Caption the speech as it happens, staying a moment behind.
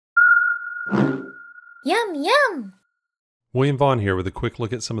Yum, yum! William Vaughn here with a quick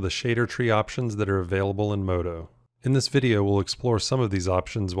look at some of the shader tree options that are available in Modo. In this video, we'll explore some of these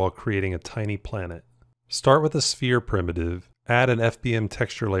options while creating a tiny planet. Start with a sphere primitive, add an FBM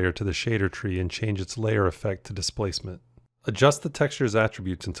texture layer to the shader tree and change its layer effect to displacement. Adjust the texture's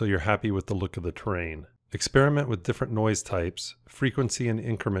attributes until you're happy with the look of the terrain. Experiment with different noise types, frequency and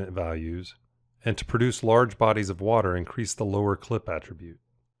increment values, and to produce large bodies of water, increase the lower clip attribute.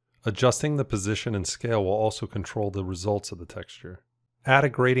 Adjusting the position and scale will also control the results of the texture. Add a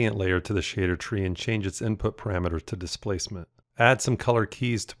gradient layer to the shader tree and change its input parameter to displacement. Add some color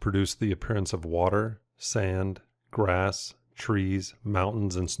keys to produce the appearance of water, sand, grass, trees,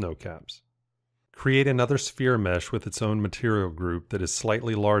 mountains, and snowcaps. Create another sphere mesh with its own material group that is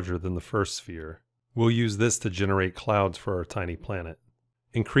slightly larger than the first sphere. We'll use this to generate clouds for our tiny planet.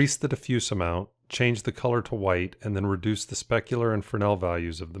 Increase the diffuse amount, change the color to white, and then reduce the specular and Fresnel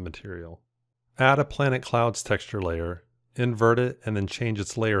values of the material. Add a planet clouds texture layer, invert it, and then change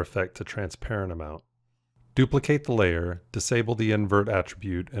its layer effect to transparent amount. Duplicate the layer, disable the invert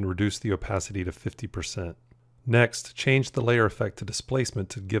attribute, and reduce the opacity to 50%. Next, change the layer effect to displacement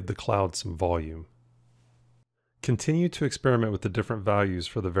to give the cloud some volume. Continue to experiment with the different values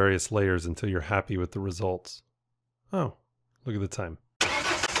for the various layers until you're happy with the results. Oh, look at the time.